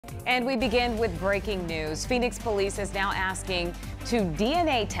And we begin with breaking news. Phoenix police is now asking to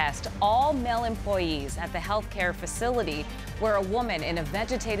DNA test all male employees at the healthcare facility where a woman in a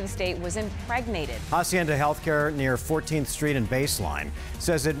vegetative state was impregnated. Hacienda Healthcare near 14th Street and Baseline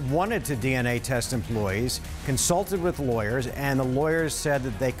says it wanted to DNA test employees, consulted with lawyers, and the lawyers said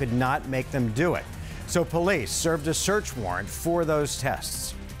that they could not make them do it. So police served a search warrant for those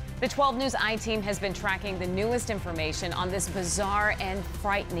tests. The 12 News I-Team has been tracking the newest information on this bizarre and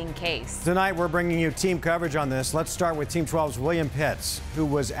frightening case. Tonight, we're bringing you team coverage on this. Let's start with Team 12's William Pitts, who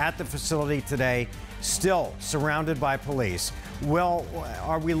was at the facility today, still surrounded by police. Well,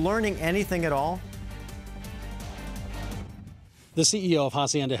 are we learning anything at all? The CEO of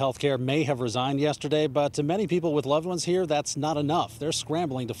Hacienda Healthcare may have resigned yesterday, but to many people with loved ones here, that's not enough. They're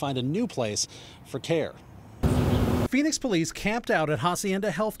scrambling to find a new place for care. Phoenix police camped out at Hacienda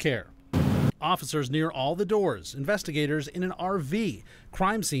Healthcare. Officers near all the doors, investigators in an RV,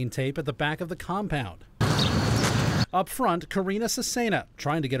 crime scene tape at the back of the compound. Up front, Karina Cesena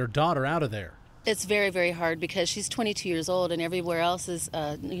trying to get her daughter out of there. It's very, very hard because she's 22 years old and everywhere else is,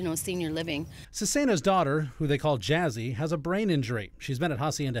 senior living. Cesena's daughter, who they call Jazzy, has a brain injury. She's been at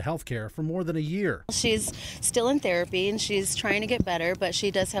Hacienda Healthcare for more than a year. She's still in therapy and she's trying to get better, but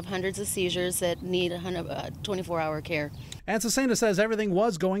she does have hundreds of seizures that need 24-hour care. And Cesena says everything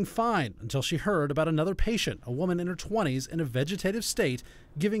was going fine until she heard about another patient, a woman in her 20s in a vegetative state,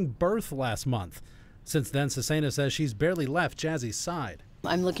 giving birth last month. Since then, Cesena says she's barely left Jazzy's side.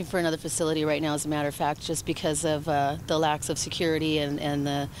 I'm looking for another facility right now, as a matter of fact, just because of the lacks of security and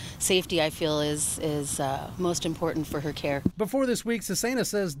the safety I feel is most important for her care. Before this week, Cesena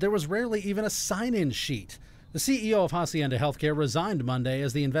says there was rarely even a sign-in sheet. The CEO of Hacienda Healthcare resigned Monday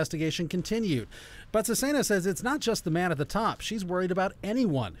as the investigation continued. But Cesena says it's not just the man at the top. She's worried about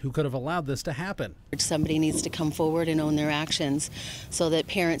anyone who could have allowed this to happen. Somebody needs to come forward and own their actions so that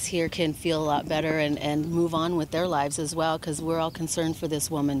parents here can feel a lot better and move on with their lives as well, because we're all concerned for this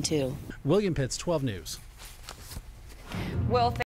woman too. William Pitts, 12 News. Well,